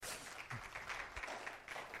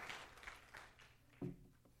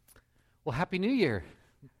Well, Happy New Year.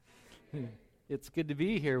 It's good to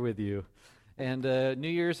be here with you. And New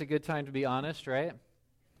Year's a good time to be honest, right?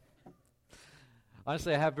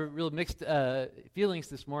 Honestly, I have real mixed feelings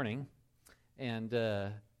this morning. And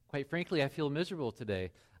quite frankly, I feel miserable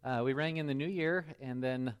today. We rang in the New Year, and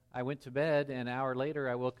then I went to bed, and an hour later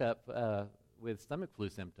I woke up with stomach flu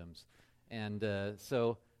symptoms. And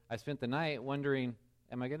so I spent the night wondering,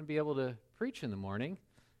 am I going to be able to preach in the morning?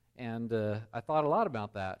 And I thought a lot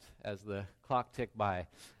about that as the clock ticked by.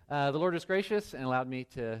 The Lord was gracious and allowed me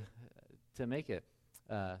to make it,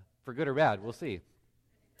 for good or bad. We'll see.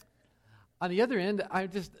 On the other end,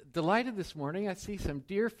 I'm just delighted this morning. I see some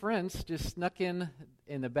dear friends just snuck in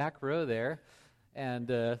the back row there. And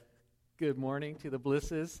good morning to the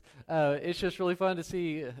Blisses. It's just really fun to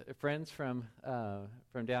see friends from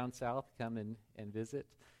down south come and visit.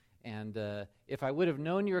 And if I would have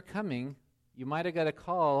known you were coming, you might have got a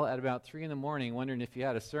call at about 3 in the morning wondering if you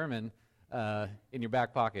had a sermon in your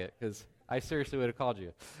back pocket, because I seriously would have called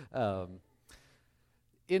you.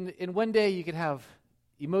 In one day, you could have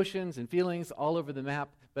emotions and feelings all over the map,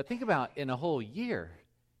 but think about in a whole year,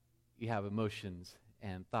 you have emotions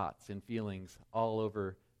and thoughts and feelings all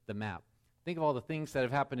over the map. Think of all the things that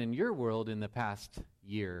have happened in your world in the past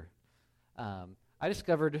year. I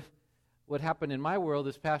discovered what happened in my world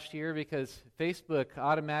this past year because Facebook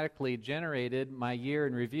automatically generated my year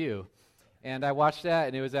in review. And I watched that,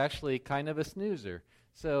 and it was actually kind of a snoozer.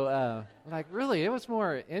 So, really, it was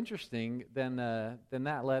more interesting than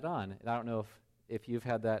that led on. And I don't know if you've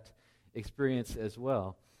had that experience as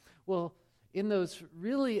well. Well, in those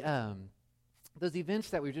really, those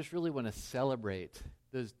events that we just really want to celebrate,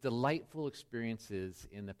 those delightful experiences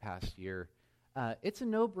in the past year, it's a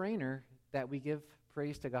no-brainer that we give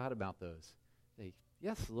praise to God about those. Say,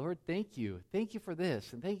 yes, Lord, thank you. Thank you for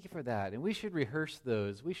this, and thank you for that. And we should rehearse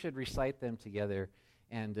those. We should recite them together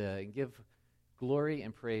and give glory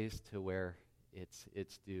and praise to where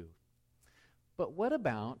it's due. But what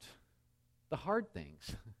about the hard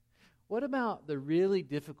things? What about the really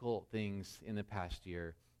difficult things in the past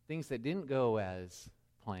year? Things that didn't go as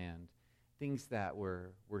planned, things that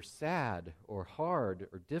were sad or hard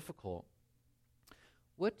or difficult.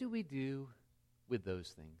 What do we do with those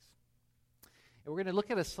things? And we're going to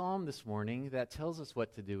look at a psalm this morning that tells us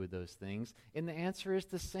what to do with those things. And the answer is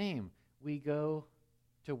the same. We go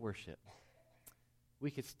to worship.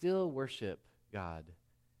 We could still worship God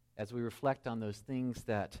as we reflect on those things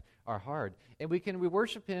that are hard. And we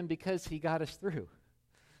worship Him because He got us through.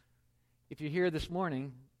 If you're here this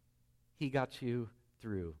morning, He got you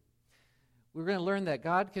through. We're going to learn that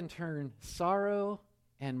God can turn sorrow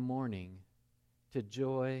and mourning to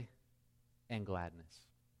joy and gladness.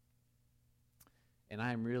 And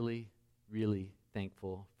I'm really, really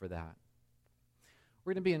thankful for that.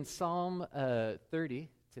 We're going to be in Psalm 30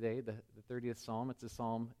 today, the 30th Psalm. It's a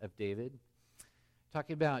Psalm of David,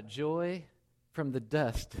 talking about joy from the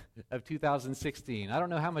dust of 2016. I don't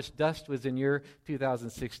know how much dust was in your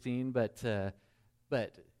 2016, but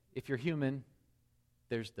if you're human,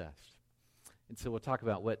 there's dust. And so we'll talk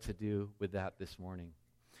about what to do with that this morning.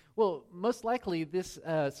 Well, most likely this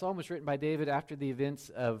psalm was written by David after the events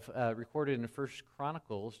of recorded in 1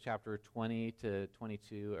 Chronicles chapter 20 to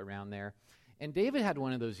 22, around there. And David had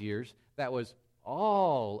one of those years that was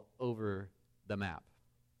all over the map.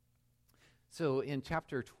 So in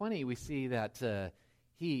chapter 20, we see that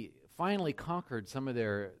he finally conquered some of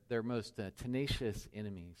their most tenacious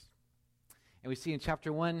enemies. And we see in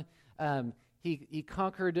chapter 1, he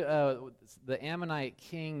conquered the Ammonite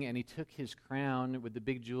king, and he took his crown with the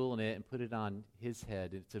big jewel in it and put it on his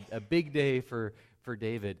head. It's a big day for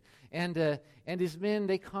David. And his men,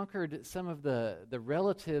 they conquered some of the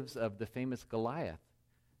relatives of the famous Goliath,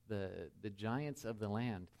 the giants of the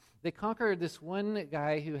land. They conquered this one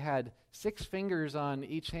guy who had 6 fingers on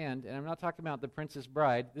each hand, and I'm not talking about the Princess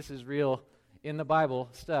Bride. This is real in the Bible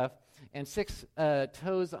stuff, and 6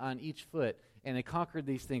 toes on each foot. And they conquered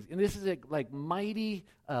these things. And this is like mighty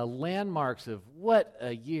landmarks of what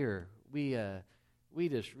a year. We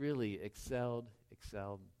just really excelled.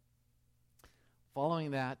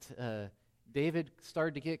 Following that, David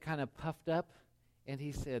started to get kind of puffed up, and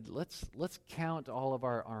he said, let's count all of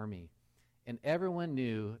our army. And everyone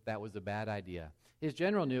knew that was a bad idea. His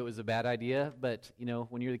general knew it was a bad idea, but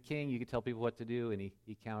when you're the king, you can tell people what to do, and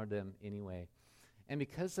he counted them anyway. And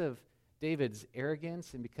because of David's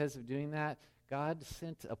arrogance, and because of doing that, God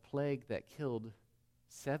sent a plague that killed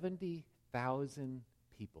 70,000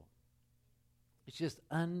 people. It's just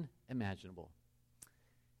unimaginable.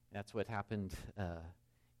 That's what happened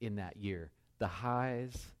in that year. The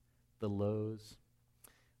highs, the lows.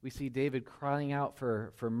 We see David crying out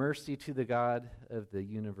for mercy to the God of the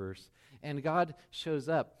universe. And God shows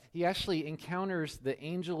up. He actually encounters the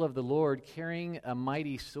angel of the Lord carrying a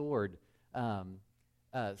mighty sword.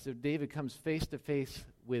 So David comes face to face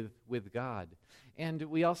with God. And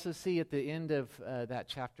we also see at the end of that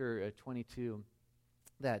chapter 22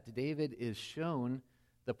 that David is shown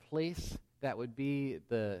the place that would be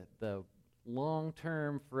the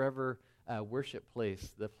long-term, forever worship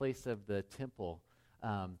place, the place of the temple.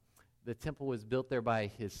 The temple was built there by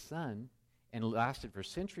his son and lasted for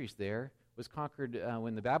centuries there, was conquered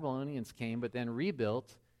when the Babylonians came, but then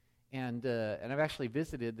rebuilt. And I've actually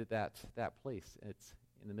visited that place. It's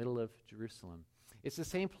in the middle of Jerusalem. It's the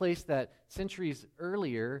same place that centuries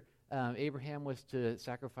earlier Abraham was to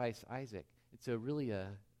sacrifice Isaac. It's really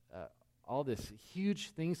all this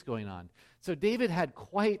huge things going on. So David had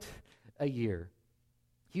quite a year.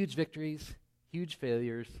 Huge victories, huge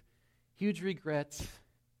failures, huge regrets,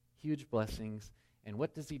 huge blessings. And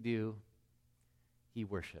what does he do? He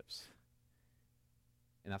worships.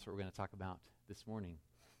 And that's what we're going to talk about this morning.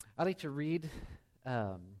 I'd like to read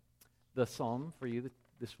the psalm for you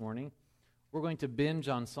this morning. We're going to binge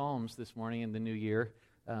on psalms this morning in the new year,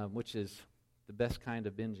 which is the best kind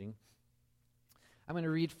of binging. I'm going to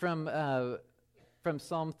read from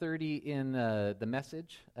Psalm 30 in The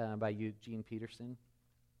Message by Eugene Peterson.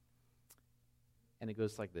 And it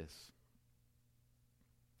goes like this.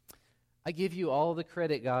 I give you all the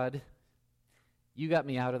credit, God. You got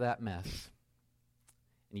me out of that mess.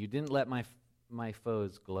 And you didn't let my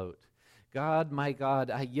foes gloat. God, my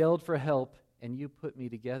God, I yelled for help, and you put me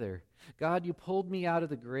together. God, you pulled me out of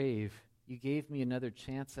the grave. You gave me another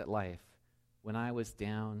chance at life when I was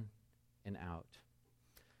down and out.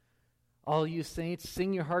 All you saints,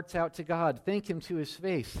 sing your hearts out to God. Thank him to his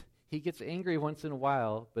face. He gets angry once in a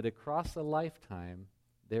while, but across a lifetime,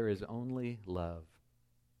 there is only love.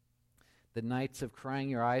 The nights of crying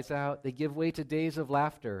your eyes out, they give way to days of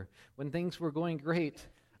laughter. When things were going great,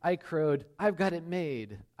 I crowed, I've got it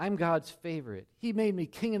made. I'm God's favorite. He made me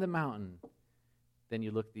king of the mountain. Then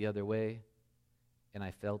you looked the other way, and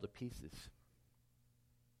I fell to pieces.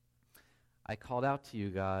 I called out to you,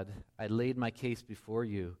 God. I laid my case before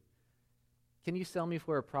you. Can you sell me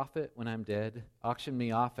for a profit when I'm dead? Auction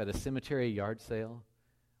me off at a cemetery yard sale?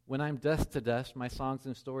 When I'm dust to dust, my songs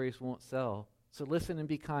and stories won't sell. So listen and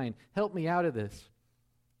be kind. Help me out of this.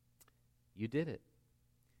 You did it.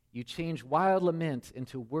 You changed wild lament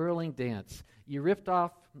into whirling dance. You ripped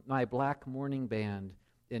off my black mourning band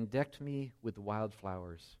and decked me with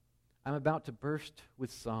wildflowers. I'm about to burst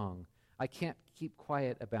with song. I can't keep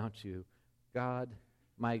quiet about you. God,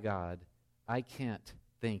 my God, I can't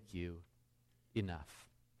thank you enough.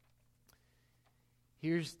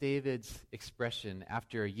 Here's David's expression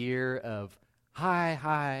after a year of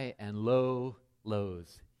high and low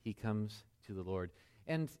lows. He comes to the Lord.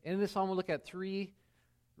 And in this psalm, we'll look at three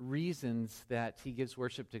reasons that he gives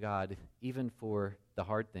worship to God, even for the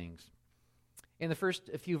hard things. In the first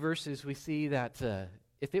few verses, we see that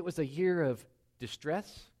if it was a year of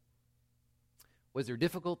distress, was there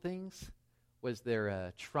difficult things? Was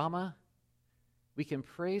there trauma? We can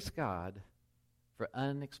praise God for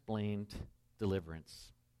unexplained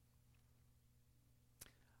deliverance.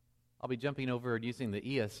 I'll be jumping over and using the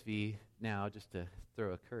ESV now just to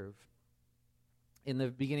throw a curve. In the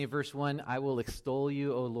beginning of verse 1, I will extol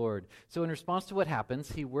you, O Lord. So in response to what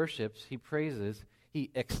happens, he worships, he praises,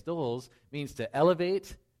 he extols, means to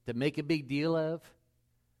elevate, to make a big deal of,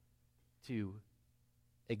 to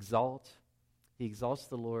exalt. He exalts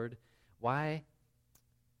the Lord. Why?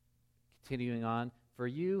 Continuing on, for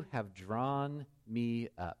you have drawn me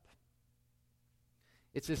up.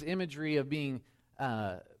 It's this imagery of being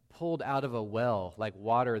pulled out of a well, like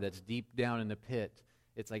water that's deep down in the pit.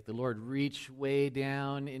 It's like the Lord reached way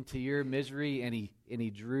down into your misery and he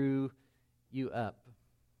drew you up.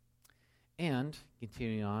 And,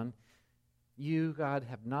 continuing on, you, God,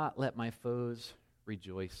 have not let my foes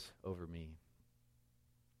rejoice over me.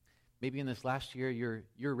 Maybe in this last year,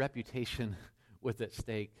 your reputation was at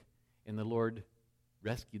stake, and the Lord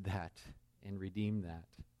rescued that and redeemed that.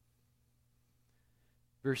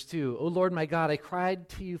 Verse 2, O Lord my God, I cried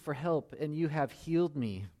to you for help, and you have healed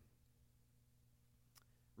me.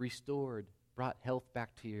 Restored, brought health back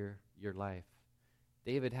to your life.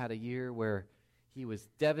 David had a year where he was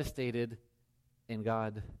devastated, and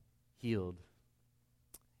God healed.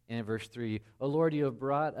 And in verse 3, O Lord, you have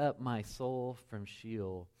brought up my soul from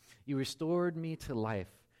Sheol. You restored me to life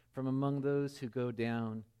from among those who go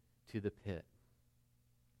down to the pit.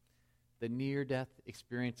 The near-death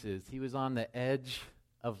experiences. He was on the edge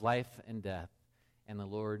of life and death, and the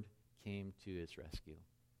Lord came to his rescue.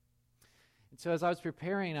 And so as I was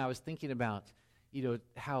preparing, I was thinking about,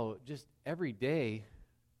 how just every day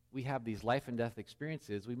we have these life and death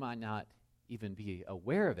experiences. We might not even be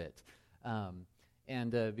aware of it.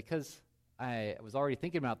 Because I was already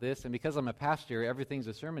thinking about this, and because I'm a pastor, everything's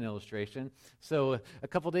a sermon illustration. So a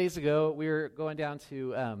couple days ago, we were going down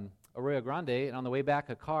to Arroyo Grande, and on the way back,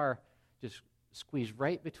 a car just squeezed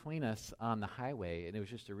right between us on the highway, and it was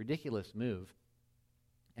just a ridiculous move.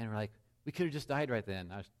 And we're like, we could have just died right then.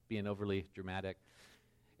 I was being overly dramatic.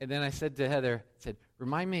 And then I said to Heather,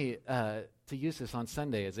 remind me to use this on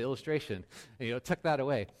Sunday as an illustration. And, tuck that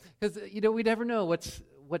away. Because, we never know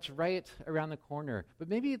what's right around the corner. But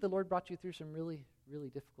maybe the Lord brought you through some really, really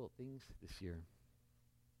difficult things this year.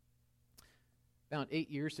 About 8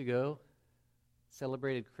 years ago,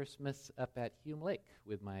 celebrated Christmas up at Hume Lake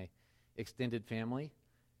with my extended family.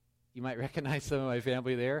 You might recognize some of my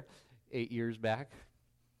family there 8 years back.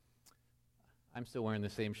 I'm still wearing the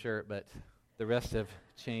same shirt, but the rest have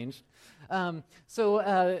changed.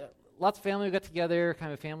 Lots of family got together,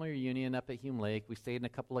 kind of a family reunion up at Hume Lake. We stayed in a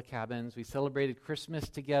couple of cabins. We celebrated Christmas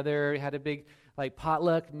together. We had a big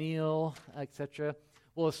potluck meal, etc.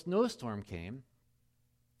 Well, a snowstorm came.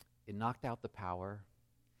 It knocked out the power.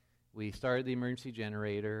 We started the emergency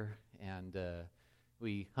generator, and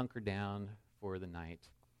we hunkered down for the night.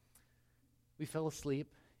 We fell asleep,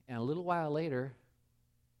 and a little while later,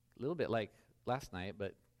 a little bit like last night,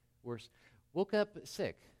 but worse, woke up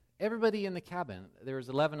sick. Everybody in the cabin, there was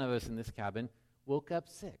 11 of us in this cabin, woke up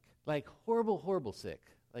sick. Like horrible, horrible sick.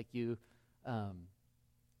 Like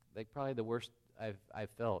probably the worst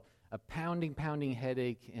I've felt. A pounding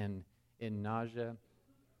headache and nausea.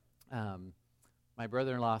 My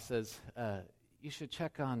brother-in-law says, you should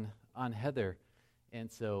check on Heather.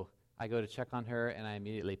 And so I go to check on her, and I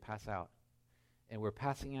immediately pass out. And we're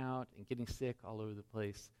passing out and getting sick all over the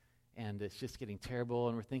place. And it's just getting terrible,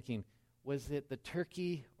 and we're thinking, was it the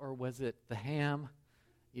turkey or was it the ham?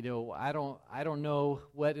 I don't know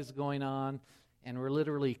what is going on, and we're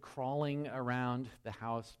literally crawling around the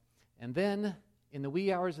house. And then, in the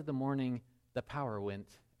wee hours of the morning, the power went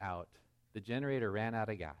out. The generator ran out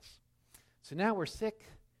of gas. So now we're sick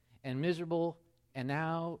and miserable, and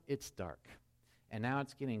now it's dark. And now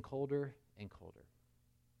it's getting colder and colder.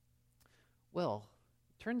 Well,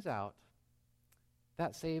 it turns out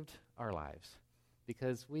that saved our lives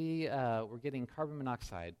because we were getting carbon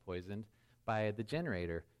monoxide poisoned by the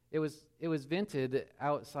generator. It was vented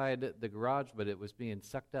outside the garage, but it was being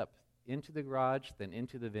sucked up into the garage, then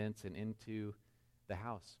into the vents, and into the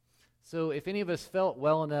house. So if any of us felt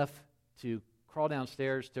well enough to crawl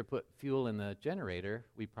downstairs to put fuel in the generator,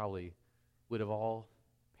 we probably would have all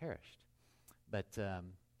perished. But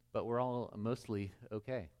we're all mostly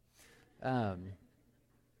okay.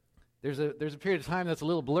 There's a period of time that's a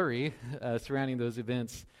little blurry surrounding those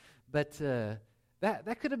events, but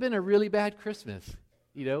that could have been a really bad Christmas.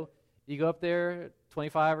 You go up there,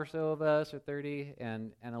 25 or so of us, or 30,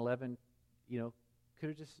 and 11, could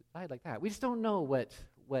have just died like that. We just don't know what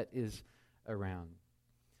is around.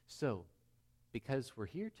 So, because we're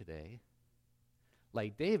here today,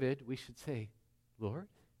 like David, we should say, Lord,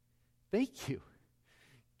 thank you.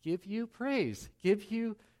 Give you praise. Give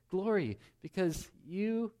you glory, because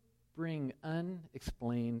you bring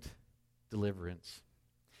unexplained deliverance.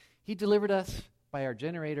 He delivered us by our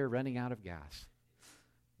generator running out of gas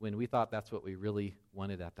when we thought that's what we really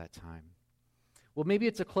wanted at that time. Well, maybe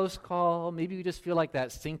it's a close call. Maybe you just feel like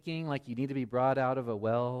that sinking, like you need to be brought out of a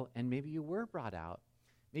well, and maybe you were brought out.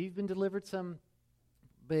 Maybe you've been delivered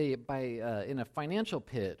in a financial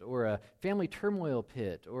pit or a family turmoil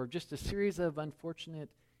pit or just a series of unfortunate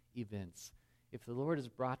events. If the Lord has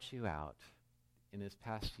brought you out in this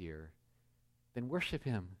past year, then worship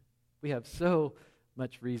Him. We have so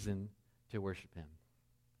much reason to worship Him.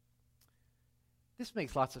 This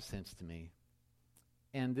makes lots of sense to me.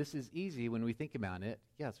 And this is easy when we think about it.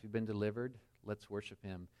 Yes, we've been delivered. Let's worship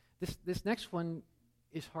Him. This next one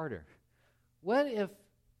is harder. What if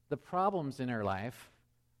the problems in our life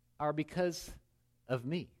are because of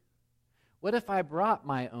me? What if I brought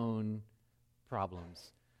my own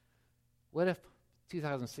problems? What if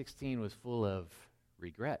 2016 was full of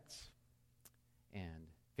regrets and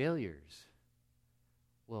failures?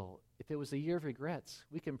 Well, if it was a year of regrets,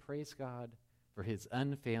 we can praise God for His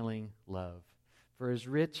unfailing love, for His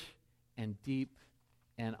rich and deep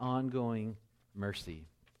and ongoing mercy.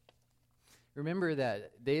 Remember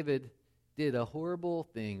that David did a horrible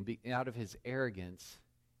thing out of his arrogance,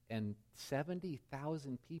 and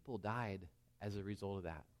 70,000 people died as a result of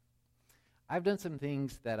that. I've done some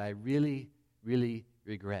things that I really, really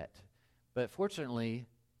regret. But fortunately,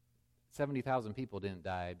 70,000 people didn't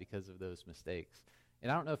die because of those mistakes.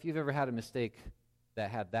 And I don't know if you've ever had a mistake that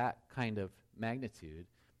had that kind of magnitude,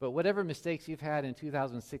 but whatever mistakes you've had in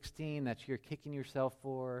 2016 that you're kicking yourself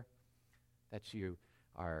for, that you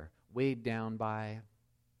are weighed down by,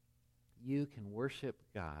 you can worship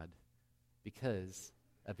God because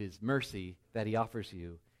of his mercy that he offers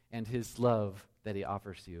you and his love that he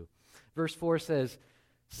offers you. Verse 4 says,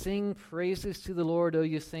 "Sing praises to the Lord, O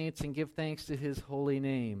you saints, and give thanks to his holy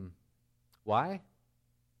name." Why?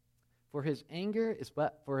 "For his anger is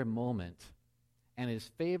but for a moment, and his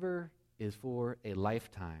favor is for a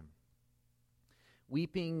lifetime.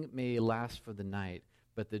 Weeping may last for the night,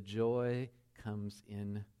 but the joy comes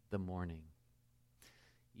in the morning."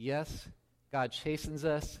 Yes, God chastens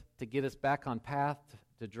us to get us back on path,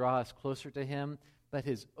 to draw us closer to him, but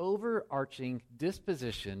his overarching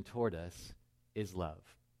disposition toward us is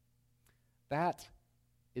love. That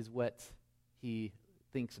is what he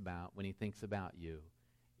thinks about when he thinks about you,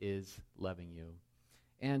 is loving you.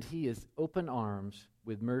 And he is open arms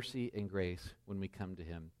with mercy and grace when we come to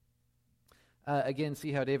him. Again,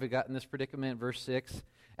 see how David got in this predicament. Verse 6,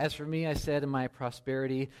 "As for me, I said in my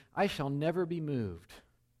prosperity, I shall never be moved."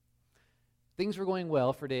 Things were going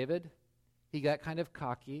well for David. He got kind of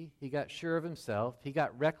cocky. He got sure of himself. He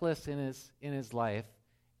got reckless in his life,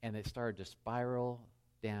 and it started to spiral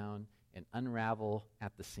down and unravel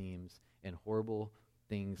at the seams, and horrible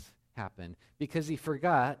things happened because he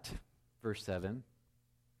forgot, verse 7,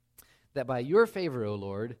 "that by your favor, O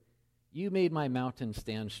Lord, you made my mountain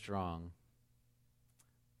stand strong,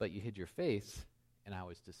 but you hid your face, and I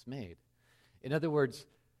was dismayed." In other words,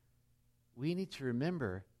 we need to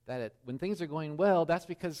remember that when things are going well, that's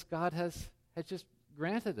because God has just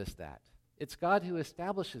granted us that. It's God who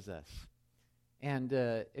establishes us. And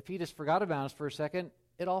if he just forgot about us for a second,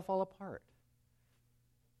 it all fall apart.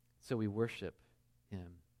 So we worship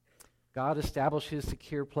him. God established his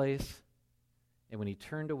secure place, and when he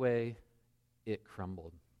turned away, it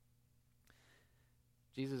crumbled.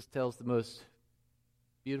 Jesus tells the most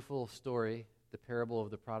beautiful story, the parable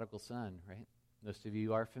of the prodigal son, right? Most of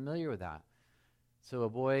you are familiar with that. So a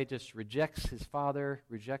boy just rejects his father,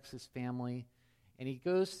 rejects his family, and he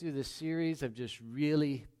goes through this series of just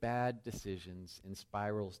really bad decisions and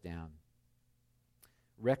spirals down.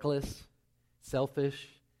 Reckless,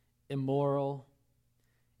 selfish, immoral.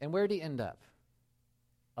 And where did he end up?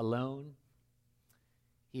 Alone.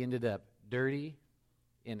 He ended up dirty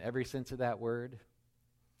in every sense of that word.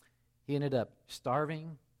 He ended up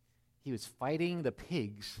starving. He was fighting the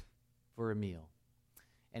pigs for a meal.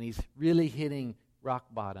 And he's really hitting rock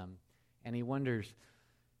bottom. And he wonders,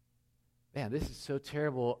 man, this is so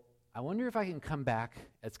terrible. I wonder if I can come back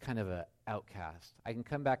as kind of an outcast. I can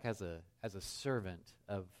come back as a servant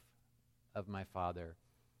of my father.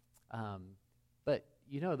 But,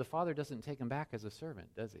 the father doesn't take him back as a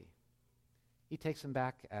servant, does he? He takes him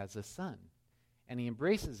back as a son. And he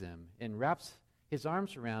embraces him and wraps his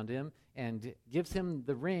arms around him and gives him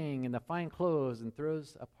the ring and the fine clothes and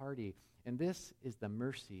throws a party. And this is the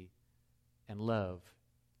mercy and love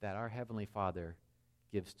that our Heavenly Father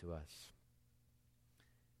gives to us.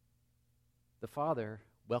 The Father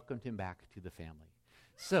welcomed him back to the family.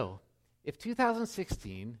 So, if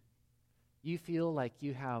 2016, you feel like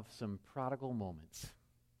you have some prodigal moments,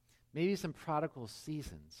 maybe some prodigal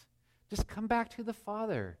seasons, just come back to the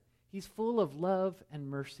Father. He's full of love and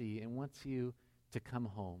mercy and wants you to come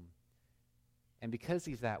home. And because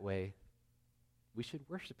he's that way, we should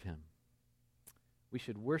worship him. We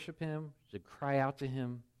should worship him, should cry out to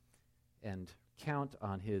him, and count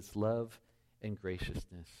on his love and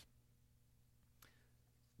graciousness.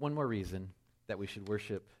 One more reason that we should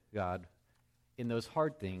worship God in those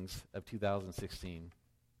hard things of 2016.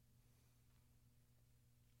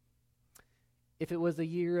 If it was a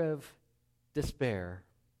year of despair,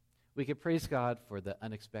 we could praise God for the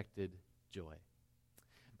unexpected joy.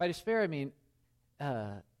 By despair, I mean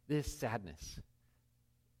this sadness,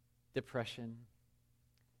 depression,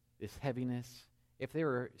 this heaviness. If there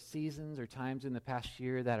were seasons or times in the past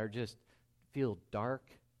year that are just feel dark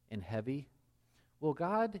and heavy, well,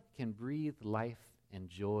 God can breathe life and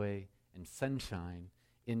joy and sunshine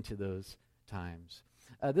into those times.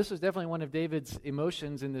 This was definitely one of David's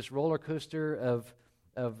emotions in this roller coaster of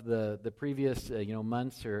the previous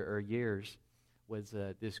months or years, was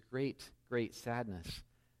this great sadness.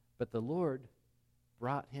 But the Lord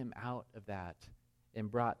brought him out of that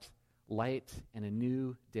and brought light and a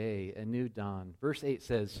new day, a new dawn. Verse 8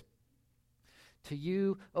 says, "To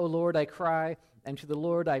you, O Lord, I cry, and to the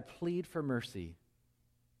Lord I plead for mercy."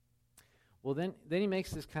 Well, then he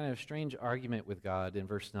makes this kind of strange argument with God in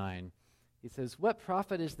verse 9. He says, "What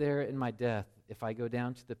profit is there in my death if I go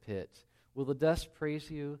down to the pit? Will the dust praise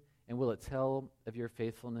you, And will it tell of your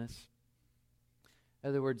faithfulness? In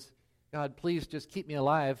other words, God, please just keep me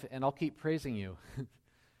alive and I'll keep praising you.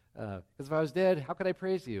 Because if I was dead, how could I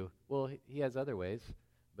praise you? Well, he has other ways,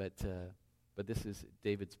 but this is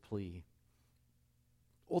David's plea.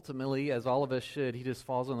 Ultimately, as all of us should, he just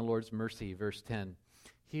falls on the Lord's mercy. Verse 10,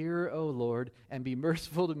 "Hear, O Lord, and be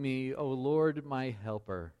merciful to me, O Lord, my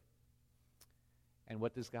helper." And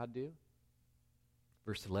what does God do?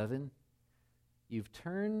 Verse 11, "You've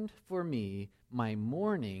turned for me my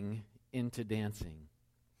mourning into dancing.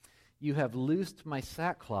 You have loosed my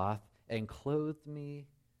sackcloth and clothed me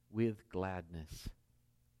with gladness."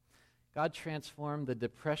 God transformed the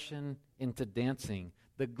depression into dancing,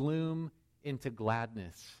 the gloom into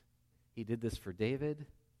gladness. He did this for David,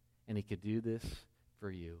 and he could do this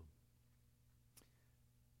for you.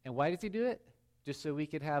 And why does he do it? Just so we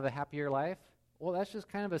could have a happier life? Well, that's just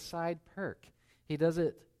kind of a side perk. He does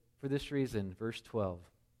it for this reason. Verse 12,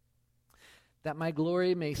 "That my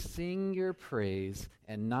glory may sing your praise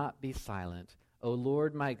and not be silent. O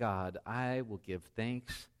Lord my God, I will give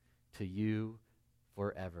thanks to you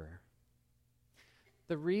forever."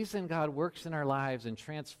 The reason God works in our lives and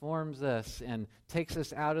transforms us and takes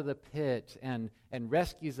us out of the pit and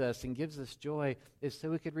rescues us and gives us joy is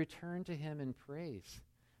so we could return to him in praise.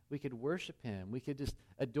 We could worship him. We could just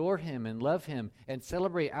adore him and love him and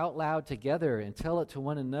celebrate out loud together and tell it to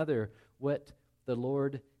one another what the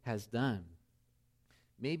Lord has done.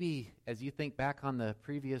 Maybe as you think back on the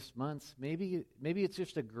previous months, maybe it's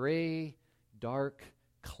just a gray, dark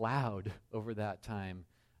cloud over that time.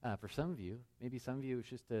 For some of you, maybe some of you, it's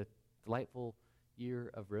just a delightful year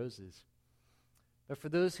of roses. But for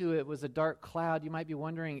those who it was a dark cloud, you might be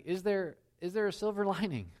wondering, is there a silver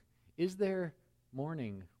lining? Is there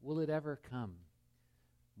morning? Will it ever come?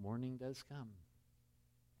 Morning does come.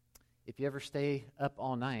 If you ever stay up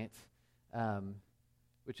all night,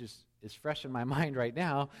 which is fresh in my mind right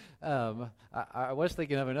now, I was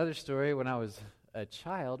thinking of another story. When I was a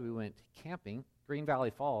child, we went camping, Green Valley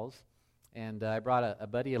Falls, and I brought a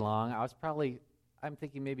buddy along. I'm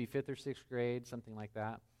thinking maybe 5th or 6th grade, something like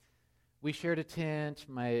that. We shared a tent.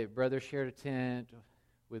 My brother shared a tent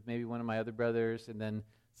with maybe one of my other brothers, and then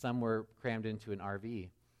some were crammed into an RV.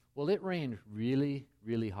 Well, it rained really,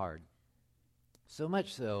 really hard. So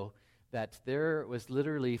much so that there was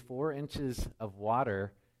literally 4 inches of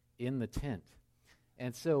water in the tent.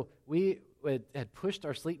 And so we had pushed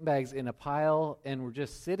our sleeping bags in a pile and were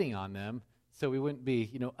just sitting on them so we wouldn't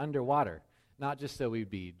be, underwater, not just so we'd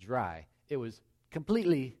be dry. It was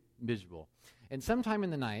completely miserable. And sometime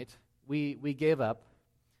in the night, we gave up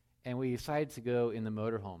and we decided to go in the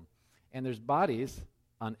motorhome. And there's bodies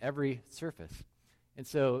on every surface. And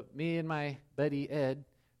so me and my buddy Ed,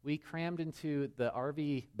 we crammed into the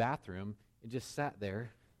RV bathroom and just sat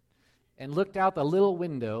there and looked out the little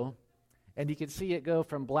window, and you could see it go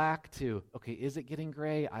from black to, okay, is it getting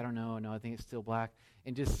gray? I don't know. No, I think it's still black.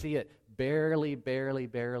 And just see it barely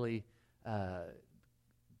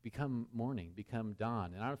become morning, become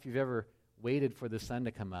dawn. And I don't know if you've ever waited for the sun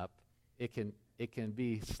to come up. It can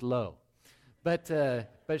be slow. But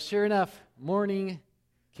sure enough, morning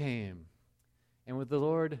came. And with the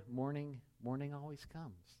Lord, morning always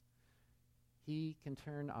comes. He can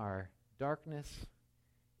turn our darkness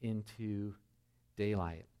into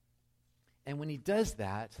daylight. And when he does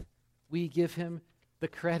that, we give him the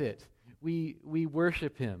credit. We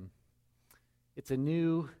worship him. It's a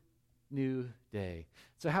new day.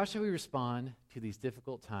 So how should we respond to these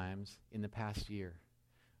difficult times in the past year?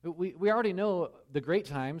 We already know the great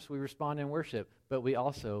times. We respond in worship, but we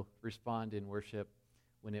also respond in worship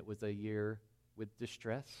when it was a year with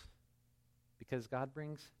distress, because God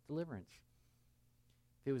brings deliverance.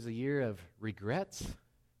 If it was a year of regrets,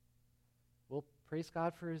 well, praise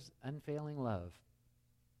God for his unfailing love.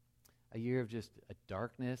 A year of just a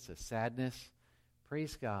darkness, a sadness,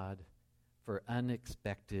 praise God for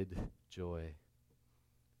unexpected joy.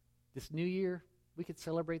 This new year, we could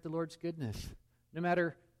celebrate the Lord's goodness. No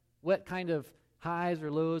matter what kind of highs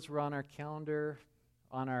or lows were on our calendar,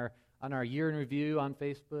 on our year in review on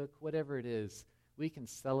Facebook, whatever it is, we can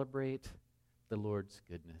celebrate the Lord's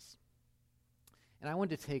goodness. And I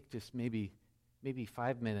wanted to take just maybe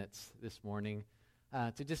 5 minutes this morning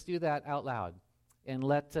to just do that out loud, and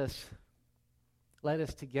let us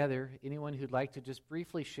together, anyone who'd like to just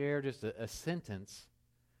briefly share just a sentence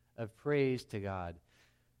of praise to God.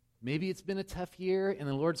 Maybe it's been a tough year and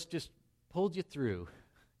the Lord's just pulled you through.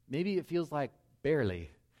 Maybe it feels like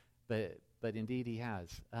barely, but indeed he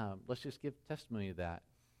has. Let's just give testimony of that.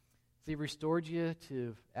 Has he restored you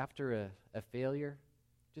to after a failure?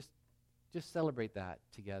 Just celebrate that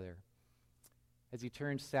together. As he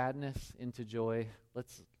turned sadness into joy,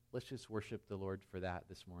 let's let's just worship the Lord for that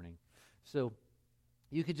this morning. So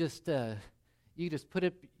you could just put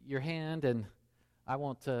up your hand, and I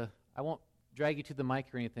won't drag you to the mic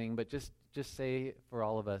or anything, but just say for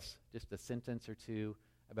all of us just a sentence or two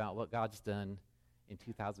about what God's done in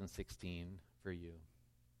 2016 for you.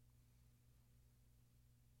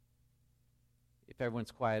 If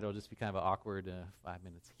everyone's quiet, it'll just be kind of an awkward 5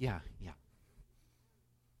 minutes. Yeah.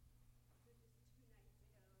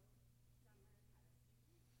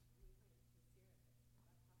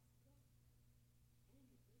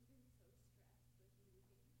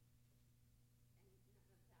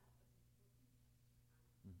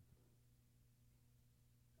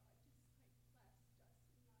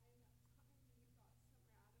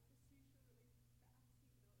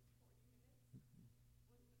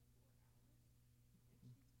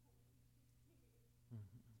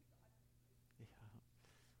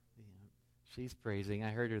 She's praising.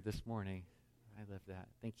 I heard her this morning. I love that.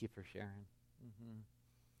 Thank you for sharing.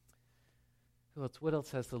 What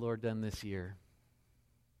else has the Lord done this year?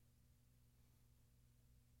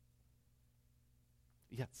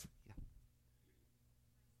 Yes. Yeah.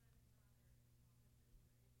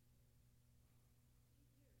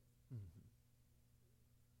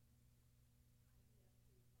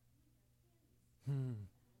 Hmm.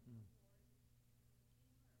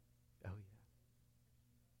 Oh,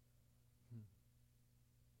 yeah.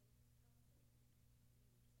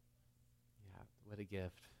 Yeah, what a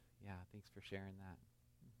gift. Yeah, thanks for sharing that.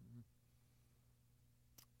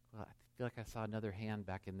 Well, I feel like I saw another hand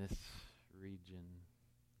back in this region.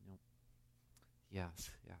 Nope. Yes, Sue.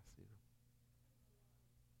 Yeah.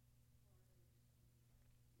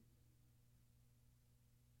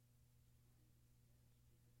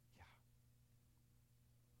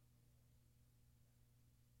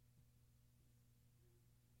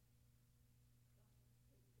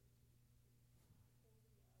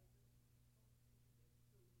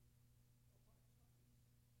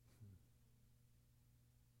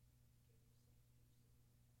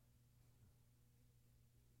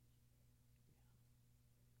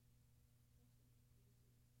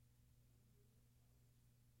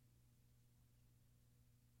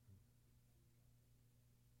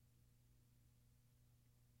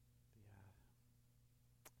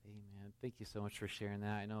 Amen. Thank you so much for sharing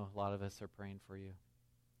that. I know a lot of us are praying for you.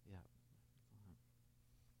 Yeah.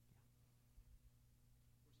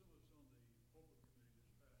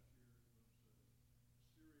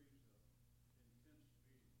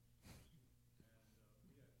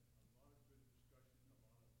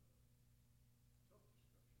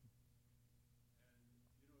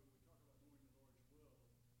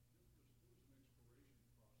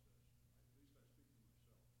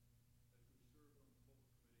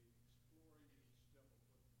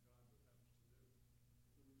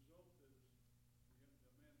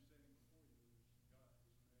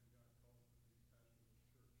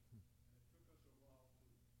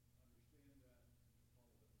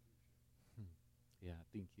 Yeah,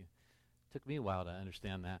 thank you. Took me a while to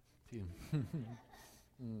understand that, too.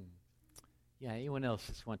 Yeah, anyone else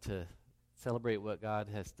just want to celebrate what God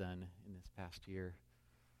has done in this past year?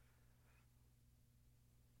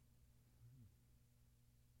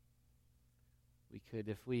 We could,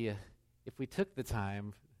 if we took the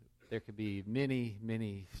time, there could be many,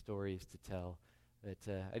 many stories to tell. But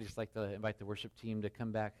I just like to invite the worship team to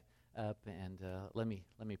come back up, and let me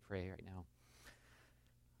pray right now.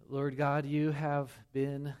 Lord God, you have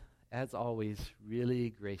been, as always, really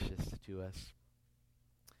gracious to us.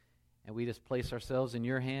 And we just place ourselves in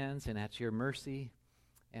your hands and at your mercy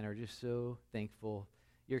and are just so thankful.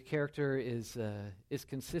 Your character is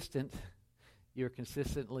consistent. You're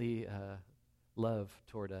consistently love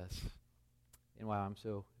toward us. And wow, I'm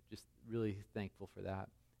so just really thankful for that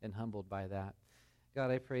and humbled by that.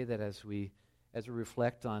 God, I pray that as we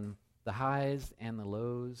reflect on the highs and the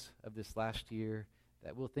lows of this last year,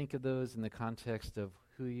 that we'll think of those in the context of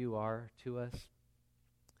who you are to us,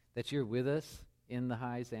 that you're with us in the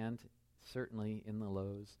highs and certainly in the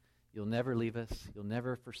lows. You'll never leave us. You'll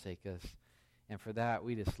never forsake us. And for that,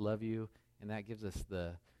 we just love you, and that gives us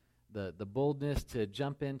the boldness to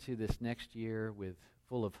jump into this next year with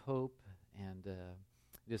full of hope and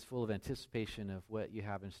just full of anticipation of what you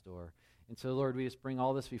have in store. And so, Lord, we just bring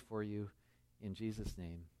all this before you in Jesus'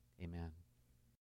 name. Amen.